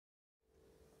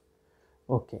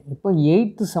Okay, இப்போ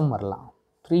 8th some வரலாம்.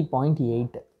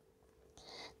 3.8.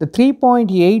 இந்த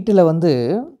 3.8ல் வந்து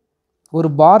ஒரு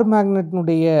பார்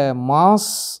மேக்னெட்னுடைய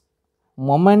மாஸ்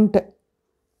மொமெண்ட்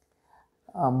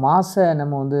மாஸை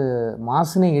நம்ம வந்து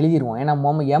மாஸ்னே எழுதிடுவோம்.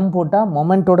 ஏன்னா எம் போட்டால்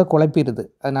மொமெண்ட்டோட குழப்பிடுது.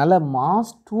 அதனால்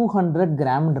மாஸ் 200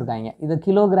 கிராம்னு இருக்காங்க. இதை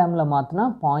கிலோகிராமில் மாற்றினா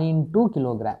 0.2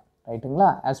 கிலோகிராம். ரைட்டுங்களா?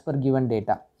 As per given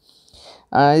data.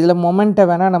 இதில் மொமெண்ட்டை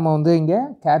வேணால் நம்ம வந்து இங்கே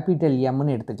கேபிட்டல்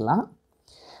எம்னு எடுத்துக்கலாம்.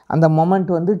 அந்த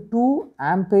மொமெண்ட் வந்து 2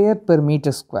 ஆம்பியர் பெர்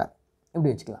மீட்டர் ஸ்கொயர் இப்படி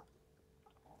வச்சுக்கலாம்.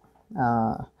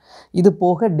 இது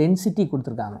போக டென்சிட்டி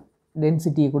கொடுத்துருக்காங்க.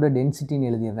 டென்சிட்டியை கூட டென்சிட்டின்னு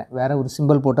எழுதிடுறேன், வேறு ஒரு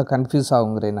சிம்பிள் போட்டால் confuse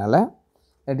ஆகுங்கிறதுனால.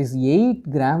 That is 8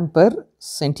 gram per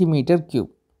centimetre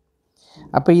cube.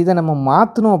 அப்போ இதை நம்ம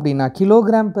மாற்றணும் அப்படின்னா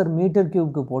கிலோகிராம் பெர் மீட்டர்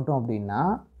க்யூப்க்கு போட்டோம் அப்படின்னா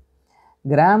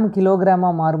கிராம்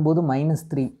கிலோகிராமாக மாறும்போது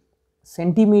 -3,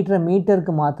 சென்டிமீட்டரை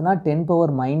மீட்டருக்கு மாற்றினா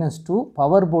 10⁻²,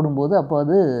 பவர் போடும்போது அப்போ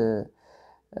அது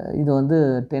இது வந்து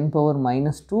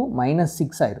 10⁻²,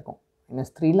 -6 ஆகிருக்கும்.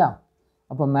 -3ல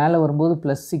அப்போ மேலே வரும்போது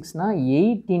 +6னா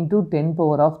 8 ×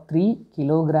 10⁻³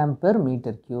 kilogram per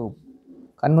metre cube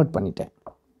convert பண்ணிட்டேன்.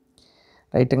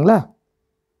 ரைட்டுங்களா?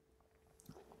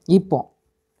 இப்போ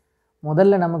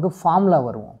முதல்ல நமக்கு ஃபார்முலா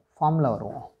வருவோம்.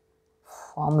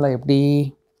 ஃபார்முலா எப்படி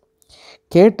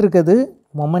கேட்டிருக்கிறது?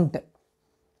 மொமெண்ட்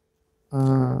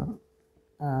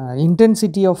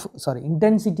இன்டென்சிட்டி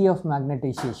ஆஃப்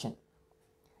மேக்னடைசேஷன்,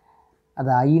 அது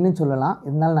ஐன்னு சொல்லலாம்.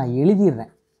 இருந்தாலும் நான்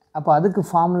எழுதிடுறேன். அப்போ அதுக்கு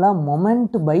ஃபார்முலா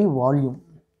மொமெண்ட் பை வால்யூம்.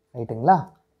 ரைட்டுங்களா?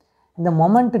 இந்த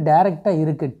மொமெண்ட் டைரெக்டாக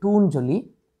இருக்குது 2ன்னு சொல்லி,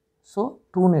 ஸோ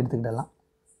 2ன்னு எடுத்துக்கிடலாம்.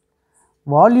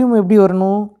 வால்யூம் எப்படி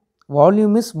வரணும்?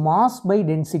 Volume is mass by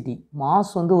density.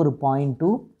 Mass வந்து ஒரு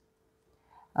 0.2,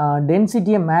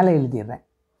 டென்சிட்டியை மேலே எழுதிடுறேன்.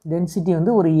 டென்சிட்டி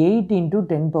வந்து ஒரு 8 ×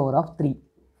 10⁻³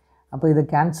 அப்போ இதை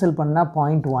கேன்சல் பண்ணால்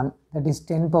 0.1, தட் இஸ்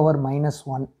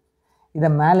 10⁻−1. இதை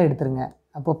மேலே எடுத்துருங்க,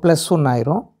 அப்போ +1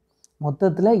 ஆயிரும்.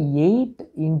 மொத்தத்தில் 8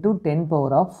 ×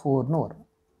 10⁻⁴ வரும்.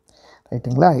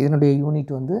 ரைட்டுங்களா? இதனுடைய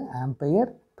யூனிட் வந்து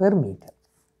ampere per metre.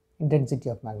 Intensity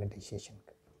of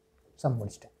மேக்னடைசேஷனுக்கு some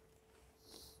முடிச்சிட்டேன்.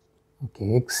 ஓகே,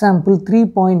 எக்ஸாம்பிள்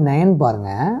 3.9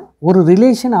 பாருங்கள். ஒரு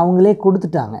ரிலேஷன் அவங்களே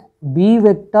கொடுத்துட்டாங்க. B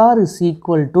vector is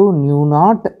equal to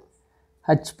μ0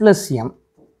 H + M.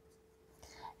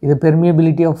 இது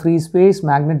permeability of free space,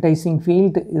 magnetising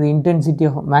field, இது இன்டென்சிட்டி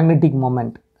ஆஃப் மேக்னெட்டிக்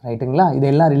மொமெண்ட். ரைட்டுங்களா?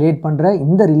 இதெல்லாம் ரிலேட் பண்ணுற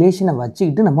இந்த ரிலேஷனை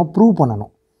வச்சுக்கிட்டு நம்ம ப்ரூவ்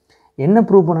பண்ணணும். என்ன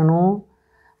ப்ரூவ் பண்ணணும்?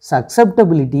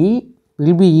 சக்செப்டபிலிட்டி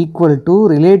will be equal to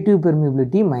relative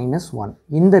permeability -1.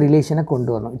 இந்த ரிலேஷனை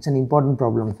கொண்டு வரணும். It's an important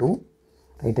problem two.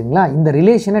 ரைட்டுங்களா? இந்த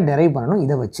ரிலேஷனை டெரைவ் பண்ணணும்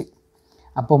இதை வச்சு.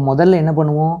 அப்போ முதல்ல என்ன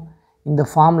பண்ணுவோம்? இந்த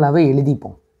ஃபார்முலாவை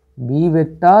எழுதிப்போம். B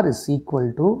vector is equal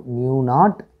to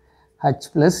μ0 H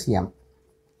 + M.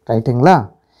 ரைட்டுங்களா?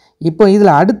 இப்போ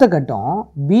இதில் அடுத்த கட்டம்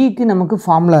பிக்கு நமக்கு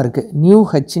ஃபார்முலா இருக்குது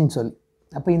μHன்னு சொல்லி.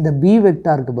 அப்போ இந்த B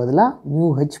வெக்டாருக்கு பதிலாக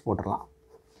μH போட்டுடலாம்.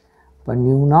 இப்போ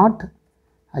μ0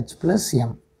 H +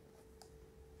 M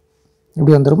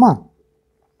இப்படி வந்துடுமா?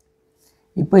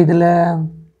 இப்போ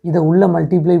இதை உள்ளே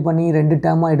மல்டிப்ளை பண்ணி 2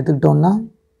 டேர்மாக எடுத்துக்கிட்டோன்னா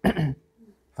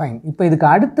ஃபைன். இப்போ இதுக்கு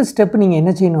அடுத்த ஸ்டெப் நீங்கள்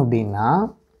என்ன செய்யணும் அப்படின்னா,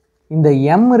 இந்த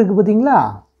M இருக்குது பார்த்தீங்களா,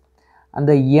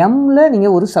 அந்த Mல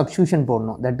நீங்கள் ஒரு சப்ஸ்டியூஷன்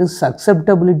போடணும். That is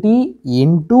சக்செப்டபிலிட்டி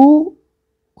into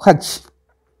H.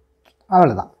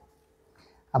 அவ்வளோதான்.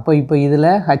 இப்போ இதில்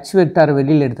H வெக்டார்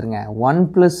வெளியில் எடுத்துருங்க. 1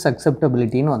 +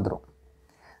 சக்செப்டபிலிட்டின்னு வந்துடும்.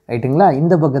 ரைட்டுங்களா?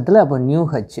 இந்த பக்கத்தில் அப்போ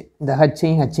μH, இந்த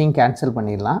ஹச்சையும் கேன்சல்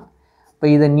பண்ணிடலாம். இப்போ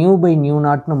இதை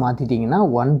μ/μ0ன்னு மாற்றிட்டிங்கன்னா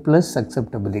 1 +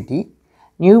 சக்செப்டபிலிட்டி.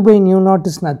 μ/μ0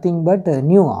 is nothing but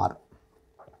μr,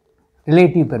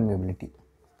 relative permeability.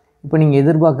 இப்போ நீங்கள்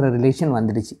எதிர்பார்க்குற ரிலேஷன்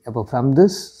வந்துடுச்சு. அப்போ from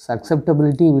this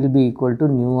சக்செப்டபிலிட்டி will be equal to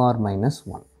μr -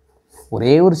 1.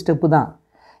 ஒரே ஒரு ஸ்டெப்பு தான்.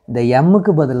 இந்த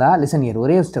எம்முக்கு பதிலாக லிசன் இயர்,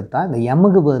 ஒரே ஒரு ஸ்டெப் தான். இந்த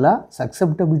எம்முக்கு பதிலாக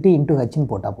சக்செப்டபிலிட்டி இன்டூ ஹெச்ன்னு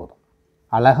போட்டால் போதும்,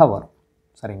 அழகாக வரும்.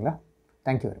 சரிங்களா?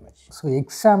 Thank you very much. So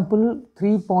example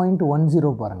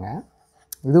 3.10 பாருங்கள்.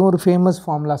 இது ஒரு famous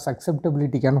formula,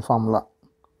 சக்செப்டபிலிட்டிக்கான formula.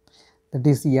 That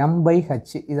is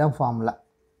M/H. இதுதான் ஃபார்முலா.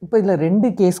 இப்போ இதில் 2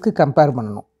 கேஸ்க்கு கம்பேர்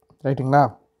பண்ணணும். ரைட்டுங்களா?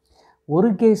 ஒரு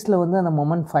கேஸில் வந்து அந்த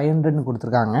மொமெண்ட் 500ன்னு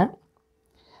கொடுத்துருக்காங்க,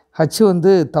 H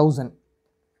வந்து 1000.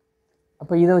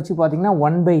 அப்போ இதை வச்சு பார்த்திங்கன்னா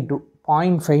 1/2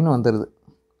 0.5ன்னு வந்துடுது.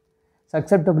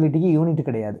 சக்செப்டபிலிட்டிக்கு யூனிட்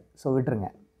கிடையாது, ஸோ விட்டுருங்க.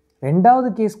 ரெண்டாவது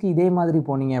கேஸ்க்கு இதே மாதிரி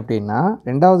போனீங்க அப்படின்னா,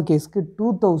 ரெண்டாவது கேஸ்க்கு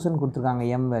 2000 கொடுத்துருக்காங்க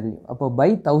M வேல்யூ. அப்போ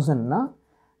 /1000னா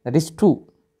தட் இஸ் 2.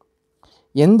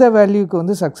 எந்த வேல்யூக்கு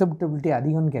வந்து சக்செப்டபிலிட்டி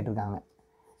அதிகம்னு கேட்டிருக்காங்க?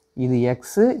 இது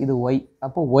எக்ஸு, இது ஒய்.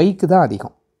 அப்போ ஒய்க்கு தான்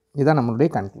அதிகம். இதுதான் நம்மளுடைய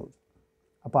கன்க்ளூஷன்.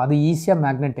 அப்போ அது ஈஸியாக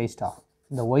மேக்னடைஸ்ட் ஆகும்.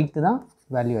 இந்த ஒய்க்கு தான்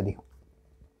வேல்யூ அதிகம்.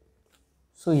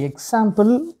 ஸோ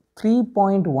எக்ஸாம்பிள்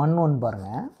 3.11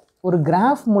 பாருங்கள். ஒரு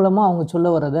கிராஃப் மூலமாக அவங்க சொல்ல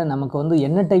வரதை நமக்கு வந்து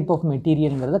என்ன டைப் ஆஃப்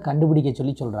மெட்டீரியலுங்கிறத கண்டுபிடிக்க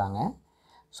சொல்லி சொல்கிறாங்க.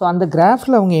 ஸோ அந்த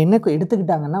கிராஃபில் அவங்க என்ன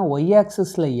எடுத்துக்கிட்டாங்கன்னா ஒய்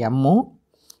ஆக்சிஸில் எம்மும்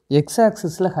எக்ஸ்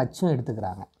ஆக்சிஸில் ஹச்சும்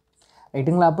எடுத்துக்கிறாங்க.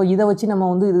 ரைட்டுங்களா? அப்போ இதை வச்சு நம்ம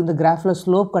வந்து இந்த கிராஃபில்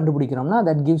slope கண்டுபிடிக்கிறோம்னா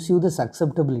that gives you the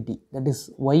சக்செப்டபிலிட்டி, that is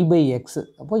Y by X.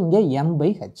 அப்போ இங்கே எம் பை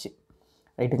ஹச்.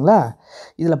 ரைட்டுங்களா?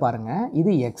 இதில் பாருங்கள்,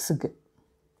 இது எக்ஸுக்கு,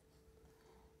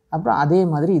 அப்புறம் அதே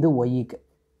மாதிரி இது ஒய்க்கு.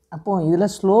 அப்போது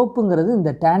இதில் ஸ்லோப்புங்கிறது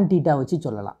இந்த டேன் தீட்டா வச்சு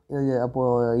சொல்லலாம். இது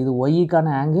அப்போது இது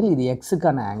ஒய்க்கான ஆங்கிள், இது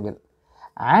எக்ஸுக்கான ஆங்கிள்.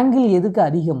 ஆங்கிள் எதுக்கு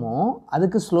அதிகமோ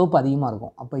அதுக்கு ஸ்லோப் அதிகமாக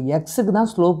இருக்கும். அப்போ எக்ஸுக்கு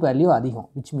தான் ஸ்லோப் வேல்யூ அதிகம்,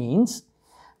 which means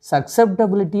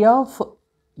susceptibility of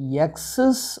x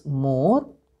is more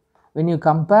when you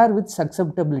compare with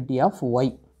susceptibility of y.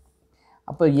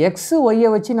 அப்போ எக்ஸு ஒய்யை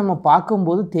வச்சு நம்ம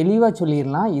பார்க்கும்போது தெளிவாக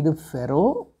சொல்லிடலாம், இது ஃபெரோ,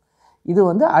 இது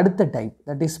வந்து அடுத்த டைப்,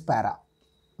 தட் இஸ் பேரா.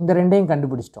 இந்த ரெண்டையும்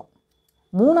கண்டுபிடிச்சிட்டோம்.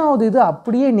 மூணாவது இது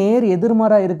அப்படியே நேர்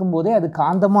எதிர்மாறாக இருக்கும்போதே அது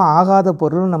காந்தமாக ஆகாத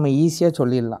பொருள்னு நம்ம ஈஸியாக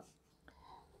சொல்லிடலாம்.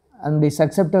 அதனுடைய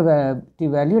சக்செப்டிவிட்டி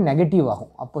வேல்யூ நெகட்டிவ்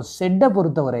ஆகும். அப்போ செட்டை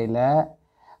பொறுத்தவரையில்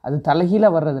அது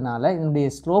தலைகீழாக வர்றதுனால இதனுடைய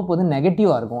ஸ்லோப் வந்து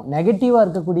நெகட்டிவாக இருக்கும். நெகட்டிவாக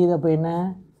இருக்கக்கூடியது அப்போ என்ன?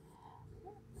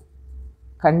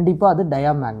 கண்டிப்பாக அது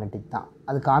டயாமேக்னெட்டிக் தான்,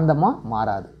 அது காந்தமாக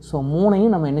மாறாது. ஸோ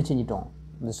மூணையும் நம்ம என்ன செஞ்சிட்டோம்?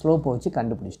 இந்த ஸ்லோப்பை வச்சு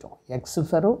கண்டுபிடிச்சிட்டோம். எக்ஸ்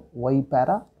ஃபெரோ, ஒய்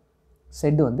பேரா,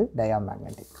 செட் வந்து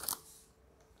டயாமேக்னெட்டிக்.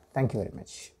 Thank you very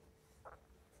much.